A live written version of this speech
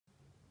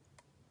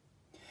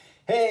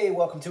Hey,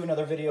 welcome to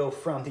another video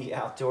from the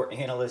Outdoor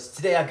Analyst.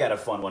 Today I've got a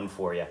fun one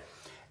for you.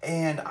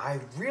 And I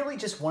really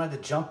just wanted to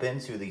jump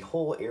into the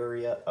whole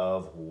area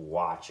of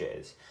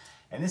watches.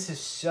 And this is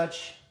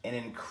such an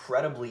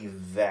incredibly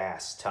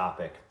vast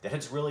topic that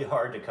it's really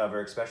hard to cover,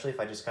 especially if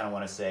I just kind of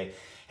want to say,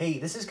 hey,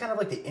 this is kind of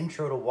like the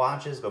intro to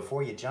watches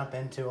before you jump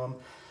into them.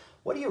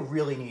 What do you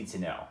really need to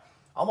know?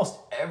 Almost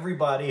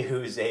everybody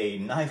who's a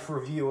knife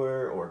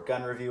reviewer or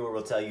gun reviewer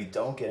will tell you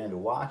don't get into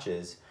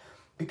watches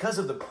because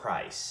of the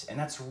price. And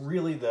that's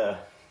really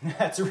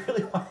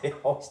why they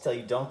always tell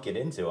you don't get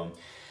into them.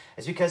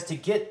 It's because to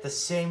get the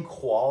same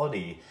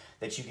quality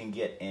that you can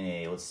get in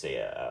a, let's say,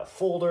 a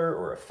folder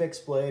or a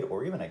fixed blade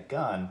or even a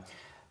gun,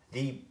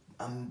 the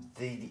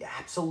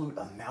absolute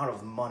amount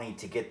of money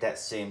to get that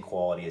same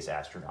quality is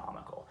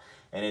astronomical.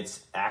 And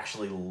it's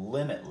actually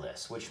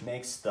limitless, which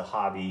makes the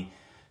hobby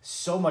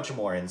so much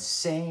more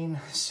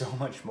insane, so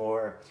much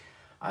more,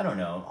 I don't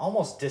know,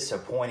 almost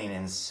disappointing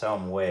in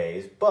some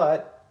ways,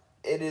 but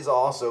it is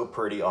also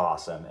pretty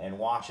awesome. And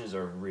watches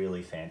are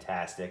really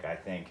fantastic. I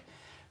think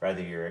whether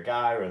you're a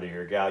guy, whether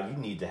you're a gal, you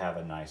need to have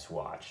a nice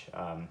watch.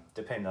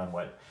 Depending on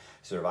what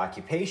sort of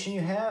occupation you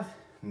have,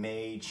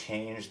 may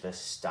change the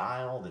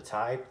style, the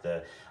type,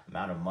 the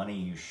amount of money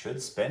you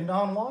should spend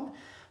on one.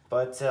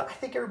 But I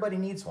think everybody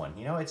needs one.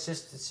 You know, it's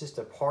just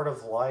a part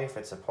of life.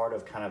 It's a part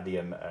of kind of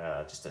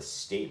the just a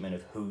statement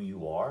of who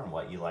you are and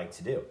what you like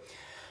to do.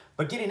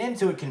 But getting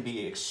into it can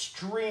be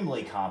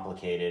extremely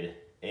complicated,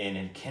 and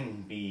it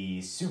can be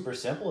super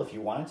simple if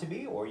you want it to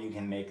be, or you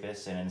can make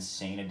this an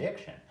insane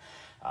addiction.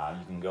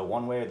 You can go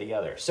one way or the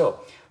other. So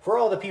for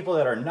all the people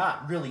that are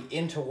not really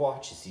into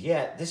watches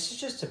yet, this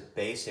is just a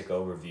basic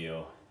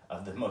overview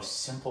of the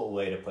most simple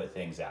way to put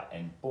things out.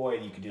 And boy,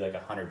 you could do like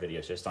 100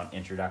 videos just on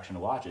introduction to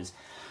watches.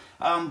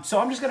 So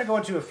I'm just gonna go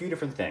into a few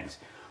different things.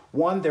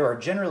 One, there are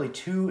generally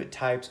two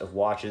types of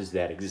watches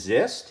that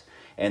exist,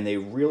 and they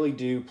really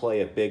do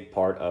play a big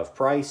part of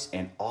price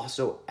and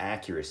also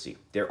accuracy.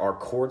 There are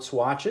quartz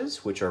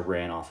watches, which are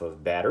ran off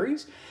of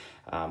batteries.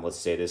 Let's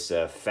say this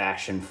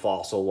Fashion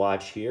Fossil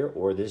watch here,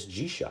 or this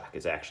G-Shock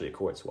is actually a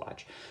quartz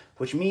watch,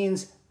 which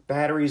means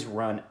batteries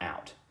run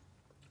out.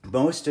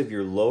 Most of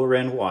your lower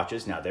end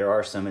watches, now there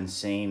are some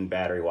insane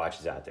battery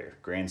watches out there,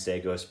 Grand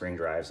Seiko spring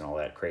drives and all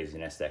that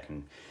craziness that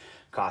can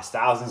cost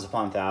thousands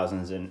upon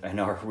thousands and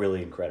are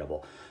really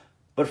incredible.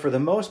 But for the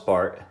most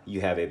part,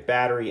 you have a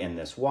battery in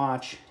this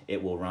watch.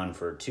 It will run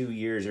for 2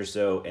 years or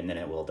so, and then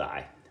it will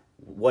die.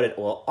 What it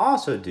will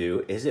also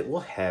do is it will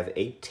have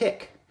a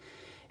tick.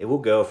 It will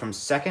go from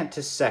second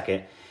to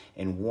second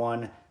in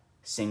one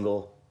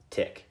single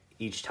tick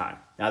each time.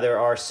 Now, there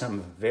are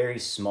some very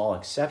small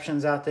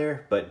exceptions out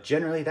there, but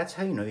generally that's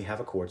how you know you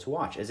have a quartz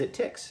watch, as it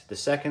ticks. The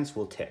seconds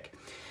will tick.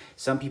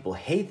 Some people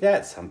hate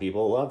that, some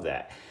people love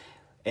that.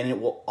 And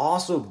it will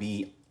also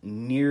be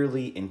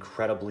nearly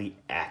incredibly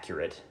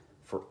accurate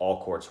for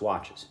all quartz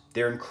watches.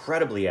 They're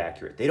incredibly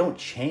accurate. They don't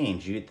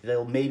change.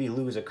 They'll maybe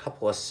lose a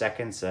couple of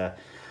seconds a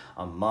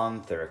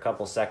month or a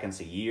couple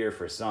seconds a year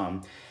for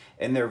some,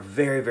 and they're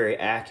very, very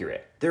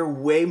accurate. They're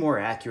way more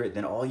accurate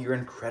than all your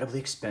incredibly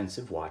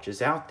expensive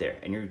watches out there,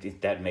 and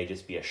that may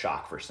just be a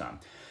shock for some.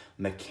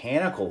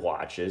 Mechanical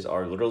watches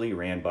are literally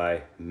ran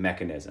by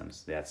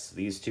mechanisms.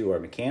 These two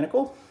are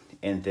mechanical,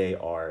 and they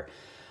are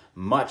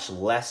much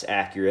less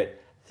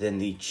accurate than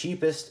the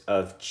cheapest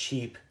of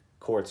cheap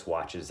quartz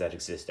watches that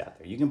exist out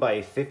there. You can buy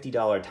a $50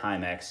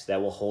 Timex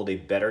that will hold a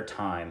better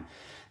time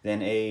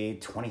than a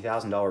 $20,000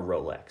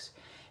 Rolex.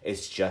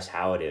 It's just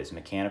how it is.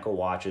 Mechanical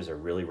watches are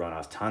really run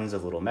off tons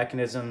of little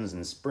mechanisms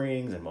and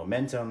springs and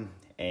momentum,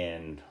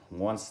 and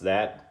once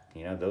that,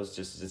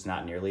 it's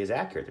not nearly as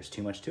accurate. There's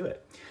too much to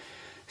it.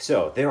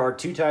 So there are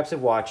two types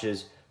of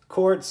watches,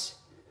 quartz,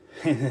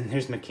 and then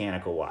there's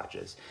mechanical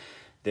watches.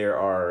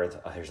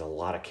 There's a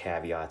lot of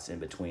caveats in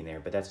between there,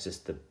 but that's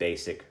just the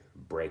basic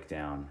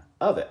breakdown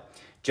of it.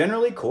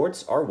 Generally,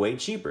 quartz are way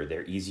cheaper.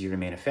 They're easier to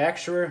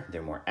manufacture,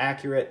 they're more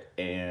accurate,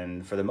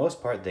 and for the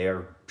most part, they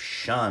are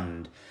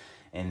shunned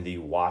in the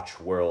watch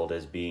world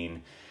as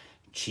being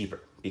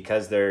cheaper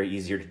because they're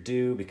easier to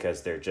do,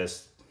 because they're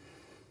just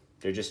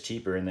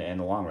cheaper in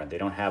the long run. They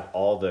don't have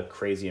all the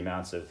crazy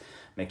amounts of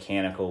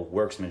mechanical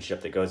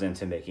workmanship that goes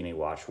into making a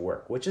watch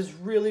work, which is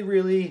really,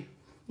 really,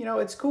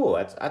 it's cool.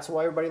 That's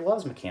why everybody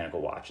loves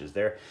mechanical watches.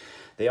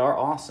 They are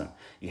awesome.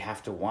 You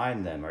have to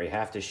wind them or you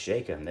have to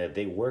shake them.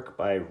 They work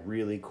by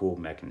really cool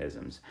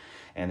mechanisms,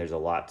 and there's a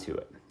lot to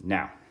it.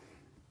 Now,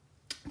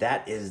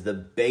 that is the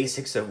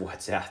basics of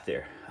what's out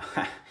there.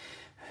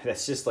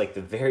 That's just like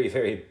the very,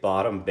 very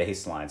bottom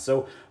baseline.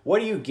 So what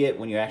do you get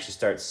when you actually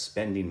start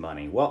spending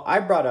money? Well, I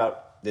brought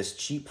out this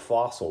cheap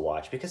Fossil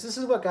watch because this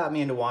is what got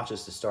me into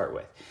watches to start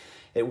with.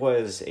 It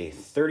was a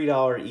 $30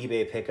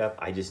 eBay pickup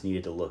I just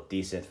needed to look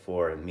decent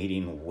for a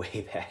meeting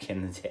way back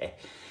in the day.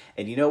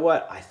 And you know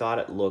what? I thought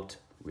it looked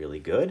really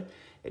good.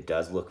 It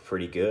does look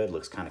pretty good.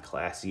 Looks kind of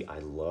classy. I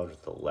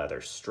loved the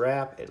leather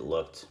strap. It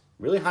looked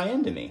really high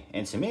end to me.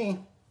 And to me,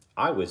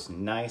 I was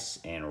nice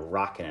and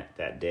rocking it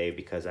that day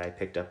because I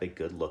picked up a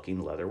good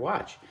looking leather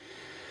watch.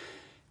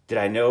 Did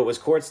I know it was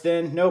quartz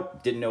then?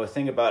 Nope, didn't know a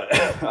thing about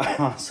it. I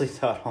honestly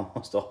thought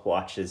almost all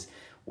watches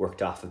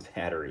worked off of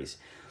batteries.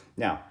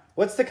 Now,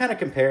 what's the kind of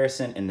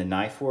comparison in the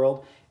knife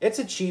world? It's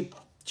a cheap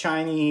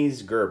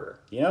Chinese Gerber.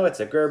 You know, it's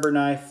a Gerber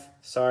knife.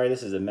 Sorry,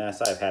 this is a mess.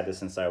 I've had this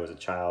since I was a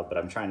child, but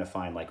I'm trying to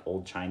find like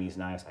old Chinese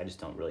knives. I just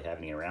don't really have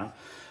any around.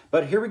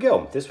 But here we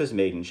go. This was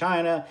made in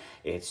China.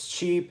 It's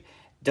cheap.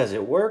 Does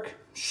it work?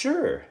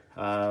 Sure.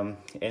 And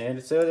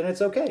it's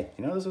okay.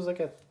 You know, this was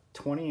like a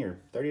 $20 or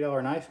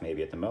 $30 knife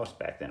maybe at the most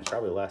back then.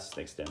 Probably less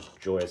thanks to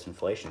joyous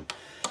inflation.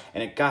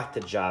 And it got the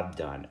job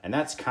done. And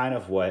that's kind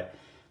of what,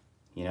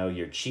 you know,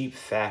 your cheap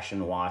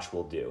fashion watch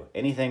will do.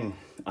 Anything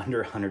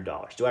under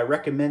 $100. Do I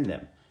recommend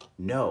them?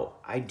 No,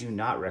 I do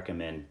not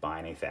recommend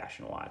buying a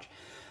fashion watch.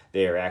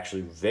 They are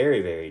actually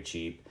very, very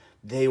cheap.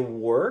 They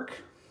work.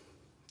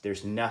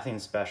 There's nothing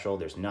special.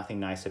 There's nothing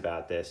nice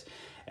about this.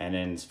 And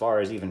then as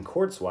far as even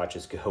quartz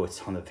watches go,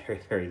 it's on the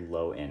very, very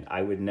low end.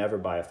 I would never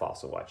buy a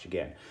Fossil watch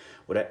again.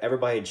 Would I ever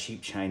buy a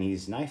cheap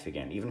Chinese knife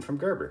again, even from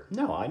Gerber?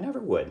 No, I never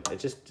would.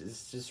 It's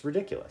just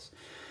ridiculous.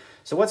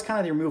 So what's kind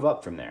of your move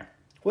up from there?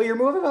 Well, your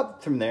move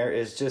up from there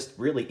is just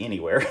really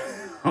anywhere,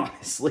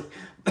 honestly.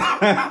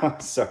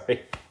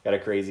 Sorry, got a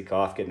crazy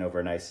cough, getting over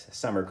a nice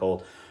summer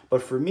cold.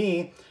 But for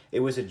me, it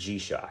was a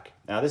G-Shock.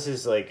 Now, this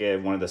is like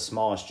one of the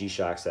smallest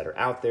G-Shocks that are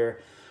out there.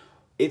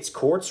 It's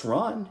quartz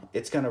run.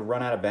 It's going to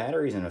run out of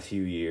batteries in a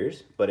few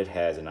years, but it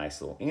has a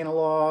nice little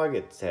analog.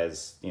 It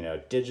has, you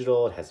know,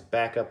 digital. It has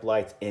backup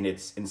lights, and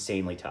it's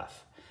insanely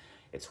tough.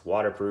 It's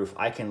waterproof.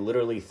 I can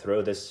literally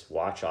throw this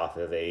watch off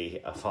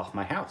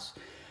my house.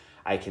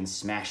 I can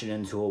smash it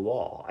into a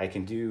wall. I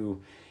can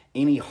do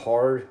any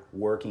hard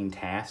working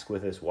task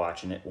with this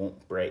watch and it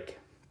won't break.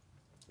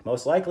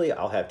 Most likely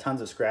I'll have tons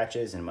of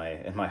scratches and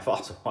my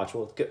Fossil watch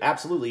will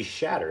absolutely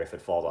shatter if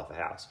it falls off a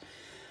house.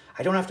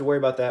 I don't have to worry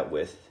about that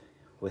with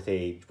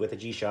a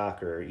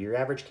G-Shock or your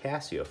average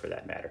Casio for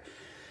that matter.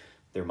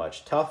 They're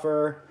much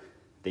tougher.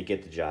 They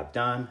get the job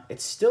done.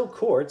 It's still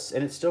quartz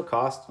and it still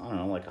costs, I don't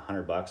know, like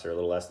 $100 or a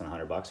little less than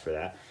 $100 for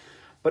that.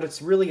 But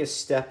it's really a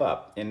step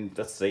up. And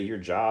let's say your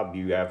job,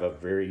 you have a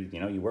very, you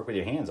know, you work with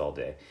your hands all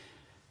day.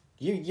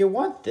 You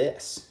want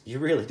this. You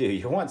really do.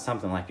 You want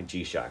something like a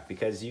G-Shock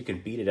because you can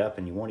beat it up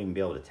and you won't even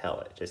be able to tell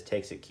it. It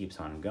just keeps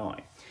on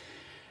going.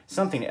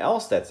 Something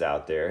else that's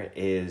out there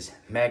is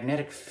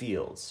magnetic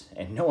fields.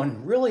 And no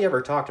one really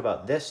ever talked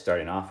about this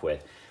starting off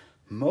with.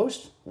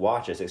 Most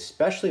watches,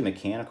 especially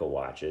mechanical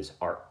watches,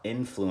 are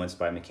influenced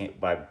by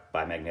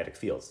magnetic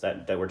fields.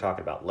 That we're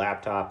talking about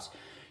laptops,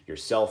 your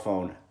cell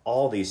phone,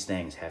 all these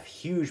things have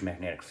huge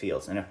magnetic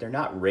fields. And if they're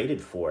not rated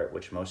for it,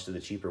 which most of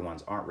the cheaper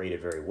ones aren't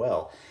rated very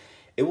well,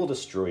 it will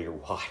destroy your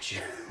watch.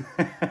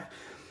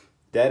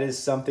 That is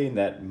something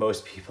that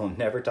most people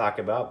never talk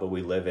about, but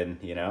we live in,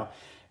 you know,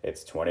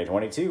 it's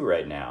 2022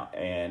 right now,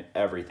 and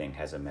everything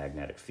has a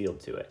magnetic field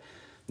to it.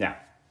 Now,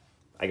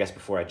 I guess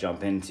before I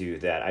jump into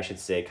that, I should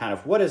say kind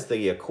of what is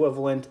the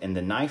equivalent in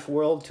the knife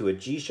world to a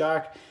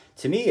G-Shock?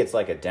 To me, it's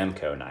like a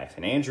Demko knife,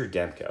 an Andrew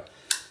Demko.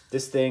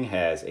 This thing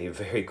has a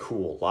very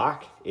cool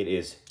lock. It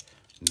is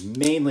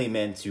mainly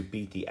meant to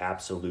beat the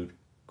absolute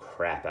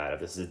crap out of.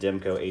 This is a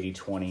Demko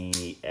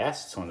 8020S.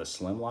 It's one of the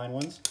slimline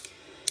ones.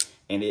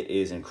 And it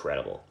is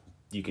incredible.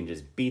 You can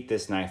just beat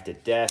this knife to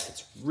death.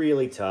 It's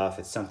really tough.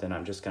 It's something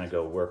I'm just going to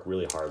go work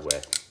really hard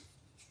with.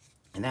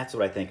 And that's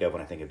what I think of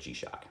when I think of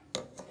G-Shock.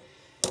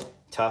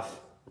 Tough,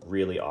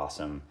 really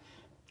awesome.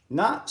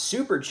 Not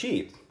super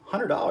cheap.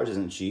 $100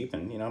 isn't cheap.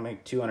 And, you know,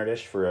 make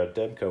 $200-ish for a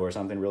Demko or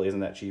something really isn't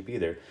that cheap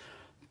either.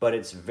 But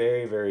it's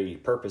very, very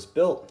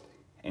purpose-built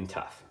and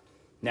tough.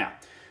 Now,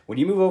 when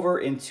you move over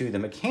into the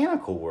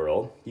mechanical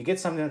world, you get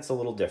something that's a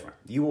little different.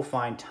 You will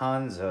find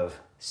tons of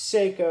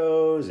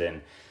Seikos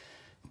and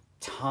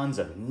tons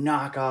of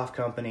knockoff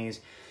companies.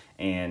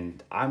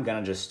 And I'm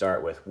going to just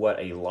start with what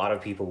a lot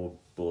of people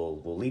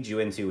will lead you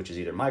into, which is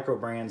either micro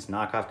brands,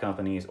 knockoff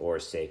companies, or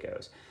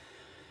Seikos.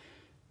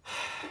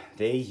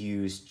 They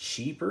use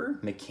cheaper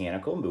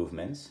mechanical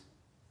movements.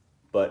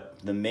 But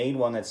the main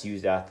one that's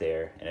used out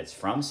there, and it's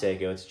from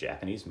Seiko, it's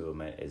Japanese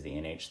movement, is the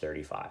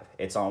NH35.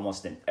 It's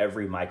almost in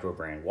every micro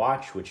brand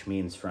watch, which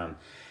means from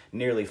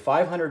nearly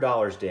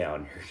 $500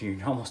 down,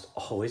 you're almost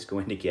always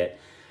going to get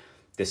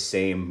the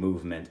same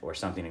movement or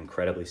something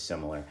incredibly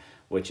similar,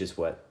 which is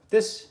what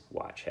this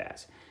watch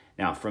has.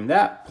 Now, from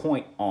that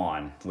point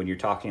on, when you're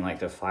talking like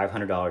the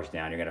 $500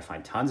 down, you're going to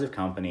find tons of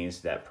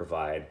companies that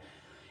provide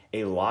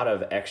a lot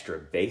of extra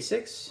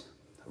basics,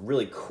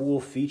 really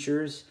cool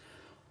features,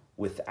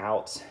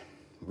 without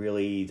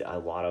really a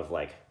lot of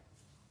like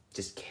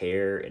just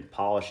care and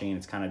polishing.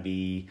 It's kind of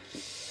be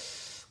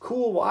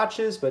cool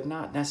watches, but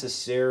not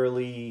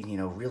necessarily, you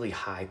know, really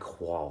high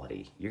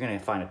quality. You're going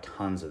to find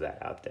tons of that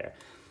out there.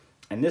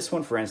 And this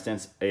one, for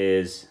instance,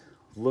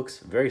 looks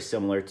very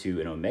similar to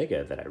an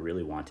Omega that I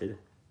really wanted.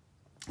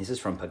 This is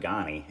from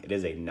Pagani. It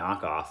is a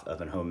knockoff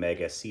of an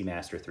Omega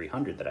Seamaster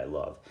 300 that I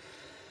love.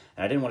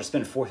 And I didn't want to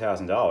spend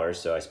 $4,000,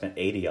 so I spent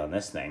 $80 on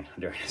this thing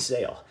during a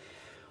sale.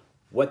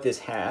 What this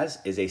has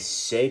is a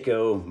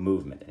Seiko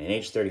movement, an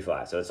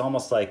NH35. So it's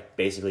almost like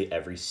basically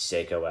every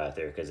Seiko out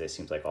there, because it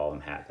seems like all of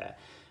them have that.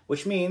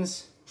 which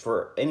means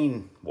for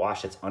any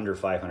watch that's under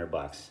 500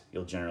 bucks,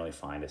 you'll generally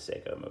find a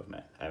Seiko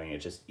movement. I mean,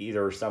 it's just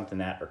either something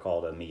that are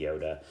called a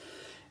Miyota,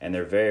 and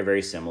they're very,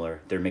 very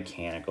similar. They're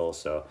mechanical,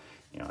 so,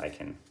 you know, I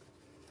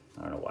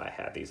don't know why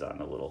I have these on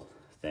the little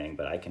thing,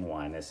 but I can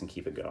wind this and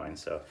keep it going.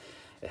 So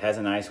it has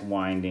a nice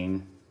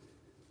winding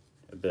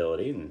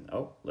ability, and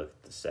oh,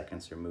 look, the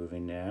seconds are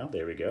moving now.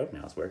 There we go,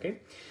 now it's working.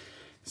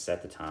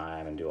 Set the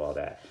time and do all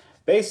that.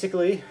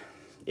 Basically,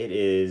 it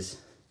is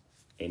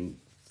a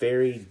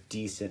very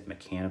decent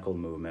mechanical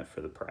movement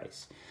for the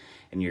price,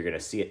 and you're gonna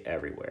see it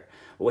everywhere.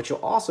 But what you'll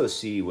also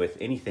see with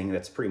anything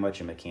that's pretty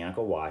much a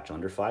mechanical watch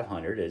under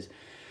 500 is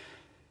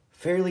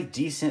fairly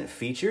decent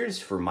features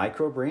for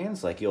micro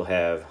brands. Like you'll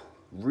have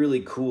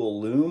really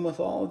cool lume with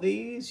all of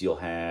these. You'll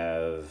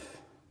have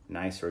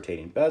nice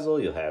rotating bezel.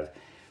 You'll have,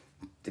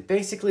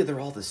 basically they're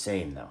all the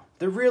same though.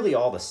 They're really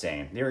all the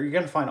same. You're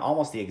gonna find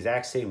almost the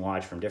exact same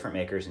watch from different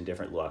makers and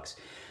different looks.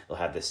 They'll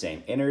have the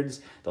same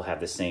innards, they'll have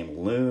the same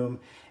lume,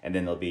 and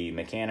then they'll be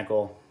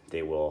mechanical.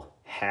 They will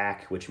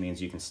hack, which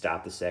means you can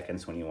stop the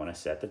seconds when you wanna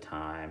set the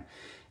time.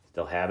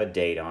 They'll have a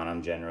date on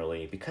them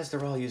generally. Because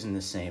they're all using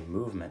the same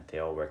movement, they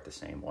all work the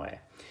same way.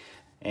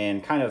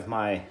 And kind of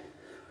my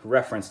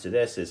reference to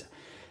this is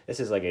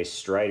like a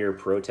Strider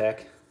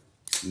ProTech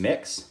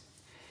mix.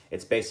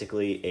 It's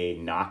basically a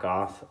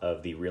knockoff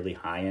of the really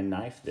high-end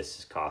knife.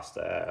 This cost,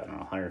 I don't know,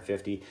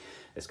 150.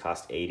 This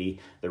cost 80.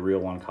 The real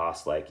one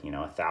costs like, you know,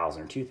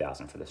 1,000 or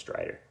 2,000 for the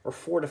Strider, or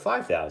 4,000 to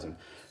 5,000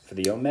 for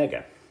the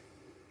Omega.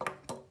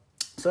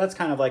 So that's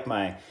kind of like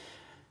my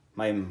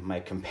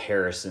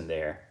comparison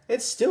there.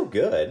 It's still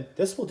good.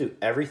 This will do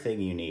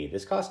everything you need.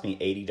 This cost me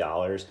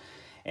 $80,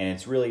 and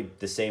it's really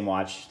the same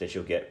watch that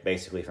you'll get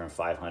basically from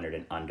 500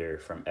 and under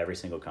from every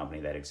single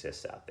company that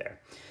exists out there.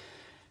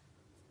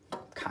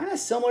 Kind of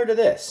similar to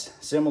this.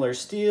 Similar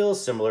steel,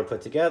 similar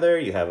put together.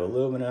 You have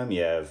aluminum,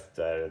 you have,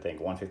 I think,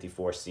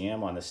 154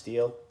 cm on the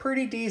steel.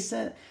 Pretty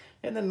decent.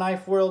 In the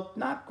knife world,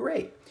 not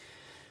great.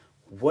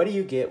 What do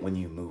you get when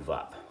you move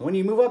up? When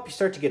you move up, you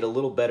start to get a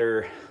little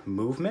better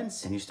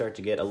movements, and you start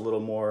to get a little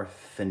more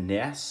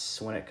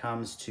finesse when it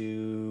comes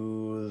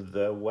to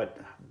the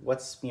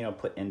what's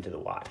put into the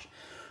watch.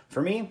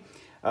 For me,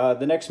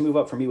 the next move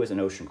up for me was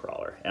an Ocean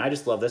Crawler, and I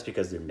just love this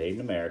because they're made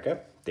in America.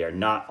 They are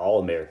not all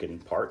American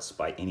parts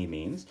by any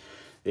means.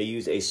 They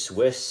use a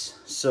Swiss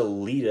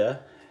Solida,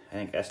 I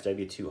think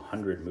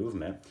SW200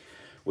 movement,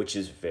 which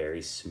is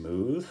very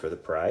smooth for the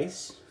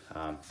price.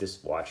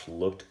 This watch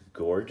looked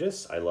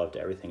gorgeous. I loved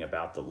everything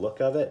about the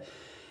look of it.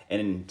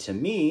 And to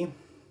me,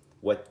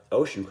 what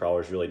Ocean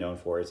Crawler is really known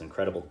for is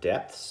incredible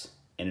depths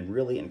and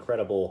really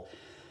incredible,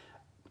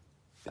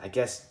 I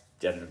guess,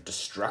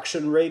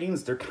 destruction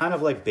ratings. They're kind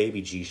of like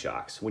baby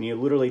G-Shocks. When you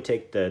literally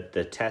take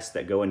the tests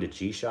that go into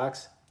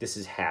G-Shocks, this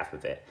is half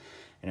of it.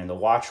 And in the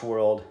watch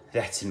world,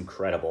 that's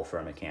incredible for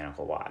a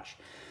mechanical watch.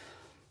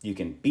 You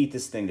can beat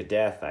this thing to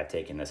death. I've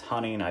taken this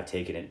hunting. I've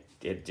taken it.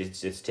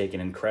 It's taken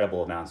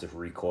incredible amounts of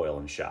recoil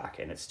and shock,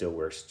 and it still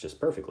works just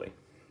perfectly.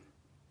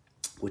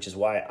 Which is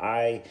why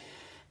I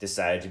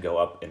decided to go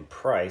up in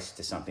price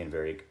to something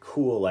very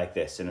cool like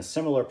this. In a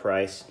similar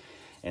price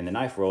in the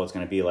knife world, it's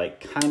going to be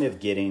like kind of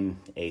getting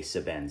a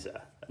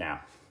Sebenza.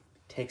 Now,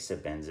 take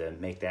Sebenza,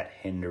 make that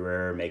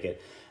Hinderer, make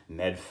it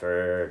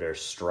Medford or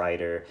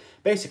Strider,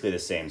 basically the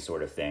same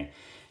sort of thing.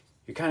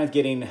 You're kind of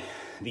getting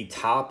the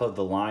top of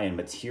the line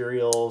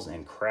materials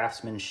and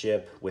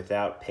craftsmanship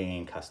without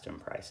paying custom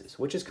prices,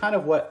 which is kind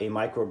of what a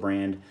micro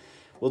brand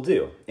will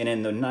do. And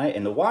in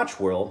the watch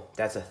world,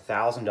 that's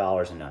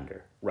 $1,000 and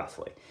under,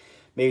 roughly.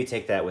 Maybe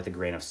take that with a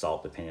grain of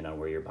salt, depending on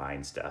where you're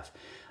buying stuff.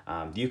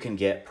 You can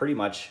get pretty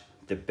much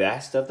the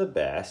best of the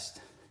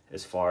best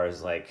as far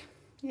as like,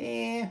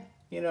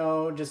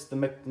 just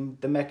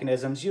the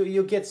mechanisms.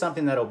 You'll get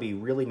something that'll be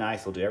really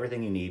nice. It'll do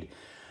everything you need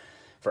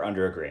for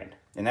under $1,000.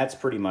 And that's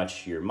pretty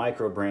much your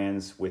micro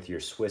brands with your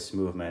Swiss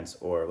movements,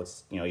 or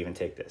let's, even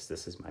take this.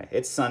 This is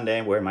it's Sunday.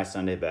 I'm wearing my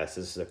Sunday best.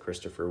 This is a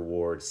Christopher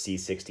Ward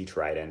C60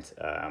 Trident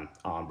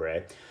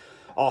ombre.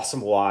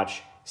 Awesome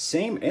watch.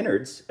 Same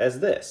innards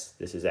as this.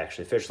 This is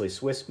actually officially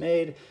Swiss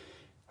made.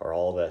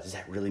 Does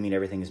that really mean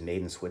everything is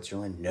made in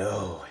Switzerland?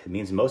 No, it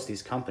means most of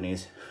these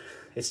companies,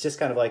 it's just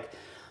kind of like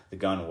the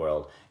gun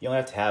world. You only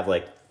have to have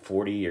like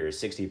 40 or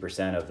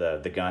 60%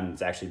 of the gun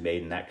that's actually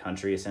made in that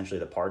country, essentially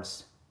the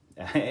parts,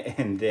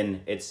 and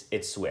then it's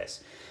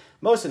Swiss.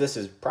 Most of this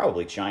is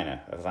probably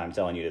China, if I'm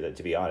telling you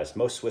to be honest.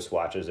 Most Swiss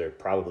watches are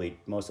probably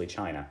mostly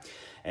China,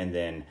 and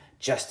then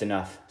just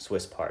enough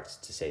Swiss parts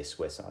to say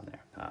Swiss on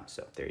there.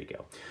 So there you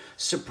go.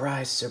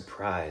 Surprise,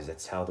 surprise,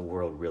 that's how the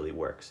world really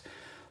works.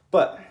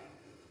 But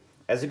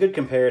as a good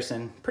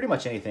comparison, pretty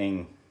much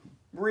anything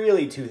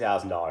really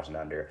 $2,000 and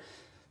under,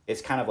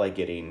 it's kind of like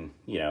getting,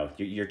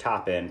 your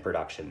top-end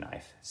production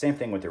knife. Same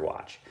thing with your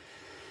watch.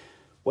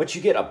 What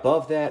you get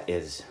above that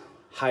is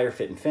higher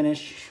fit and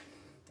finish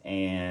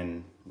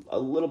and a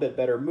little bit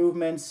better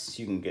movements.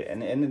 You can get,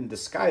 and then the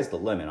sky's the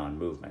limit on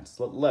movements.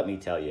 Let me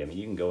tell you,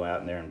 you can go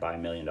out in there and buy $1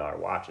 million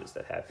watches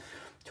that have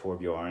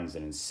tourbillons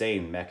and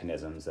insane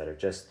mechanisms that are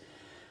just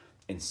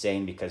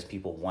insane because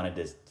people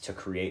wanted to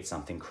create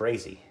something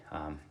crazy.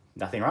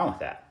 Nothing wrong with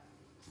that.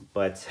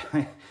 But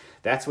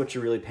that's what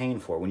you're really paying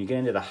for. When you get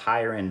into the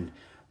higher end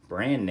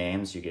brand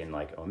names, you're getting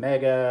like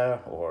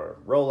Omega or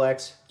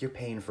Rolex, you're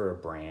paying for a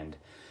brand.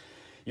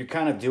 You're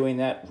kind of doing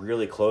that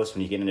really close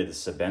when you get into the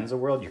Sebenza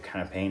world. You're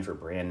kind of paying for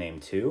brand name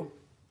too.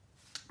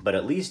 But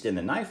at least in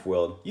the knife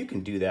world, you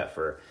can do that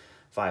for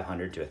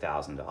 $500 to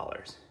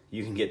 $1,000.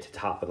 You can get to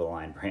top of the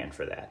line brand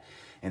for that.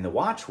 In the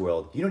watch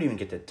world, you don't even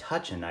get to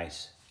touch a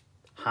nice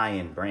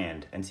high-end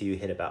brand until you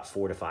hit about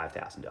 $4,000 to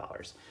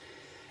 $5,000.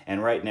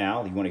 And right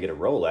now, you want to get a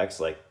Rolex,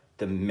 like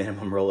the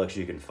minimum Rolex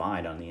you can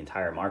find on the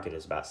entire market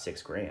is about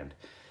 $6,000.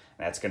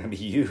 That's going to be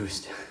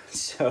used.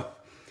 So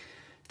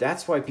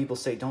that's why people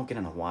say don't get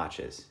into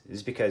watches,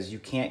 is because you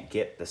can't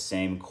get the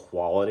same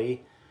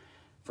quality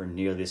for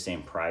nearly the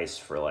same price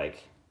for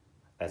like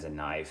as a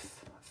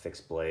knife,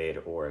 fixed blade,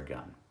 or a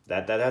gun.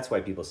 That's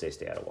why people say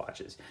stay out of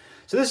watches.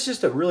 So this is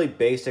just a really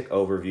basic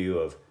overview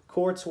of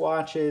quartz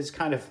watches,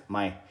 kind of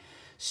my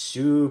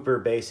super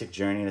basic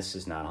journey. This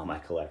is not all my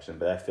collection,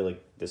 but I feel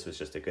like this was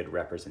just a good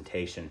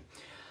representation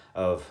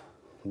of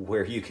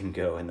where you can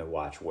go in the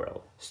watch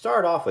world.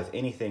 Start off with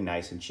anything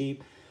nice and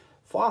cheap.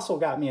 Fossil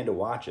got me into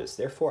watches,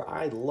 therefore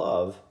I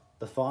love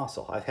the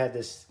Fossil. I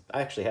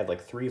actually had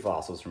like 3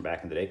 Fossils from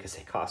back in the day because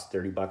they cost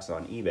 30 bucks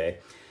on eBay.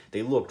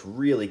 They looked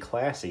really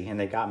classy and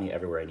they got me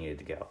everywhere I needed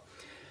to go.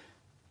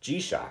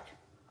 G-Shock,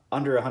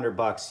 under 100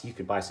 bucks, you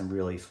could buy some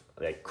really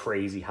like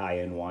crazy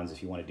high-end ones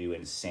if you want to do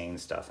insane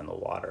stuff in the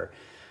water,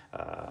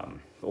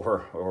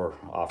 or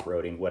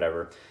off-roading,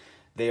 whatever.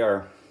 They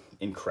are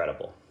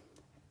incredible.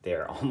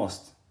 They're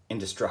almost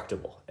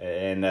indestructible,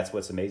 and that's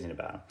what's amazing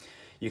about them.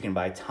 You can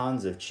buy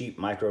tons of cheap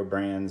micro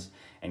brands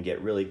and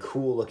get really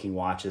cool looking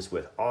watches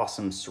with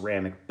awesome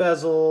ceramic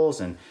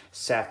bezels and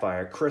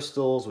sapphire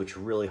crystals, which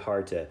are really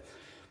hard to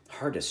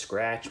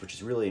scratch, which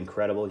is really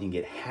incredible. You can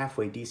get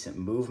halfway decent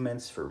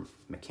movements for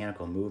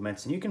mechanical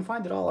movements, and you can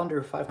find it all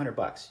under 500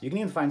 bucks. You can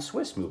even find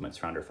Swiss movements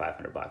for under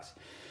 500 bucks.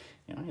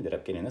 You know, I ended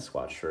up getting this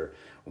watch for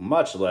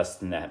much less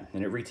than that,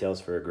 and it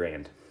retails for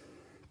 $1,000.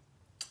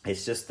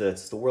 It's just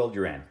it's the world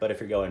you're in. But if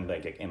you're going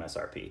like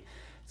MSRP,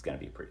 it's gonna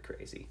be pretty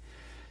crazy.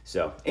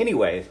 So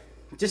anyway,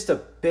 just a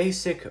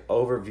basic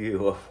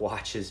overview of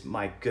watches.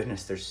 My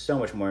goodness, there's so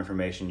much more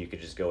information you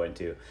could just go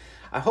into.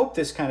 I hope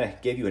this kind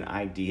of gave you an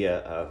idea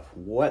of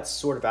what's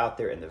sort of out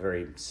there in the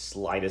very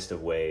slightest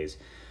of ways.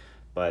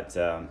 But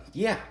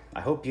yeah, I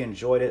hope you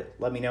enjoyed it.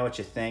 Let me know what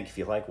you think. If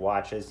you like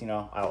watches, you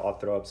know, I'll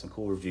throw up some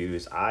cool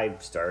reviews.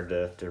 I've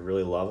started to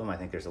really love them. I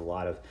think there's a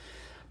lot of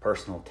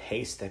personal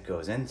taste that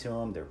goes into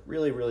them. They're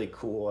really, really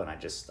cool, and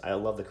I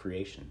love the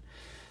creation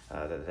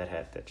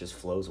that just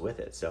flows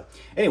with it. So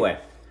anyway,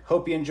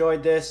 hope you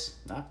enjoyed this.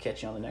 I'll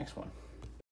catch you on the next one.